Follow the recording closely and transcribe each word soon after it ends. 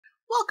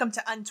Welcome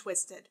to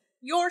Untwisted,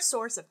 your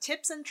source of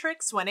tips and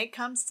tricks when it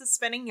comes to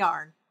spinning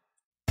yarn.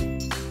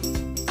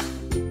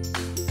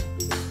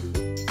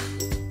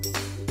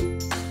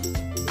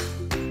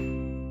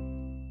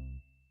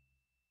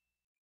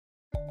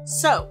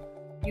 So,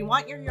 you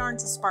want your yarn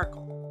to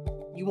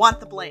sparkle. You want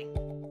the bling.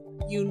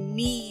 You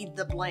need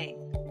the bling.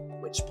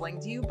 Which bling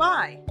do you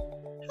buy?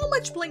 How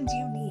much bling do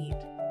you need?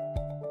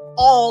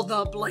 All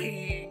the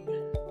bling!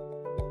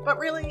 But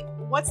really,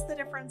 what's the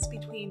difference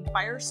between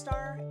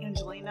Firestar,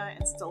 Angelina,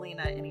 and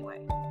Stellina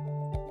anyway?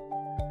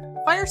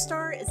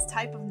 Firestar is a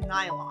type of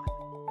nylon.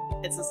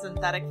 It's a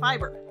synthetic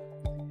fiber.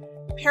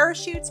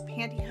 Parachutes,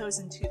 pantyhose,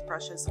 and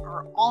toothbrushes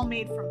are all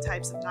made from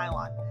types of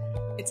nylon.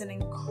 It's an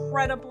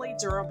incredibly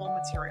durable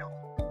material.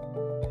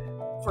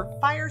 For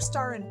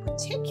Firestar in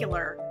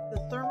particular, the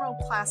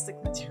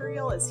thermoplastic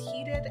material is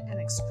heated and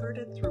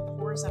extruded through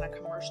pores in a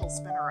commercial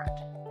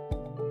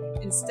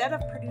spinneret. Instead of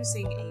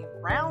producing a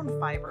round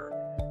fiber,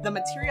 the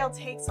material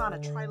takes on a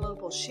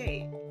trilobal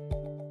shape,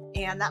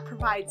 and that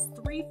provides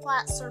 3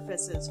 flat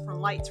surfaces for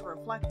light to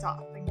reflect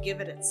off and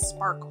give it its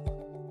sparkle.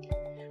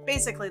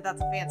 Basically, that's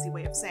a fancy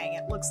way of saying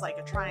it looks like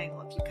a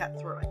triangle if you cut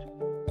through it.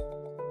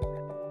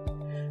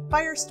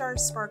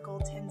 Firestar's sparkle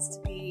tends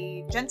to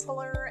be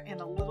gentler and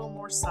a little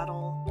more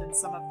subtle than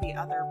some of the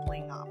other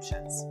bling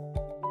options.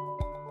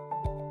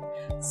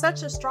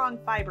 Such a strong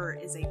fiber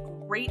is a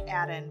great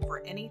add-in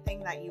for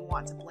anything that you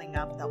want to bling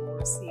up that will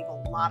receive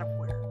a lot of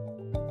wear.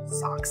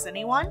 Socks,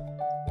 anyone?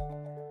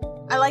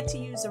 I like to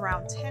use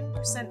around 10%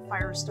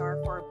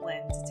 Firestar for a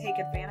blend to take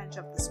advantage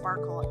of the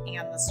sparkle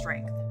and the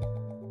strength.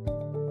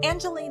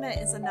 Angelina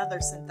is another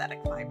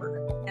synthetic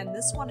fiber, and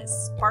this one is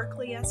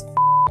sparkly as f***.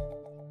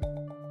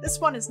 This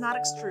one is not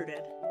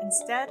extruded.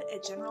 Instead,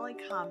 it generally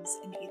comes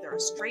in either a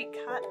straight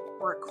cut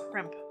or a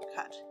crimp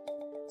cut.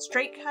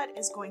 Straight cut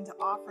is going to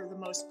offer the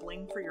most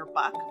bling for your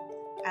buck,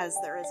 as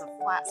there is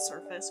a flat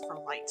surface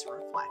for light to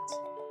reflect.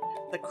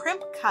 The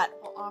crimp cut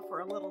will offer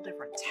a little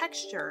different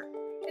texture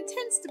and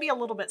tends to be a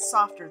little bit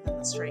softer than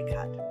the straight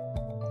cut.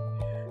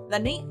 The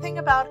neat thing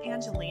about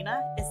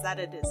Angelina is that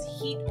it is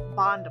heat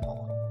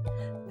bondable.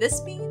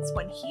 This means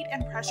when heat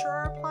and pressure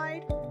are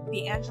applied,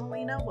 the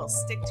Angelina will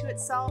stick to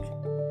itself.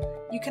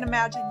 You can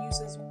imagine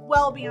uses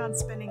well beyond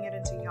spinning it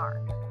into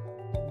yarn.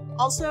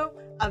 Also,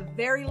 a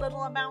very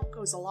little amount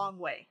goes a long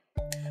way.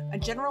 A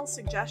general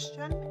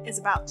suggestion is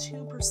about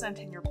 2%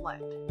 in your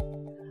blend.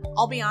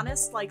 I'll be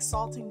honest, like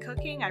salt in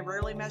cooking, I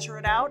rarely measure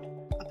it out.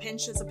 A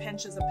pinch is a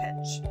pinch is a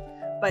pinch.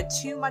 But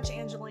too much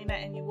Angelina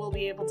and you will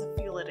be able to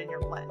feel it in your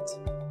blend.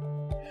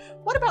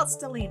 What about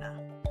Stellina?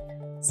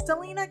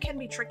 Stellina can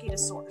be tricky to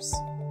source.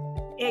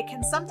 It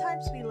can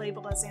sometimes be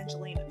labeled as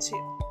Angelina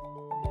too.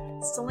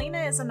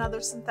 Stellina is another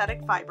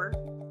synthetic fiber.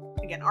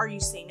 Again, are you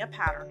seeing a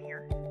pattern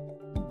here?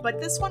 But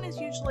this one is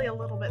usually a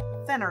little bit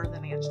thinner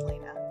than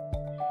Angelina.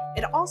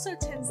 It also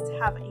tends to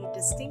have a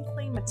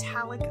distinctly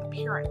metallic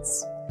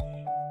appearance.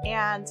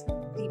 And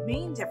the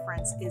main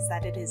difference is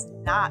that it is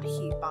not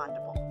heat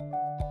bondable.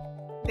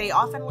 They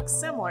often look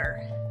similar,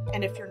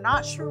 and if you're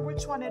not sure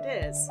which one it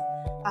is,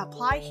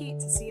 apply heat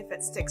to see if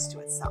it sticks to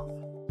itself.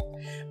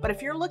 But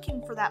if you're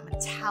looking for that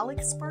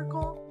metallic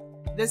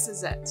sparkle, this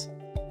is it.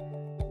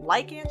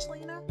 Like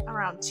Angelina,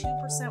 around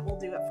 2% will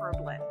do it for a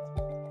blend.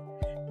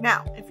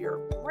 Now, if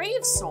you're a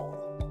brave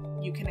soul,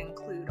 you can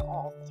include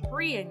all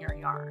 3 in your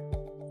yarn.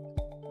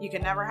 You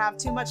can never have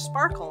too much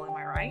sparkle, am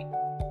I right?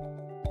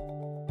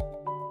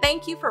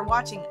 Thank you for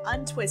watching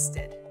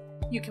Untwisted.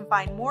 You can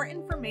find more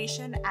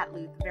information at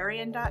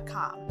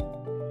luthvarian.com.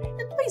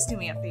 And please do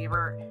me a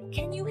favor,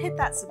 can you hit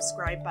that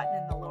subscribe button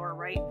in the lower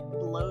right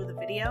below the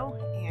video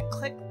and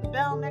click the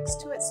bell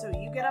next to it so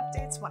you get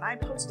updates when I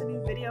post a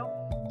new video?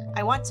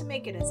 I want to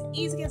make it as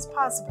easy as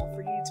possible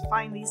for you to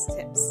find these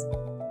tips.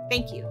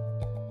 Thank you.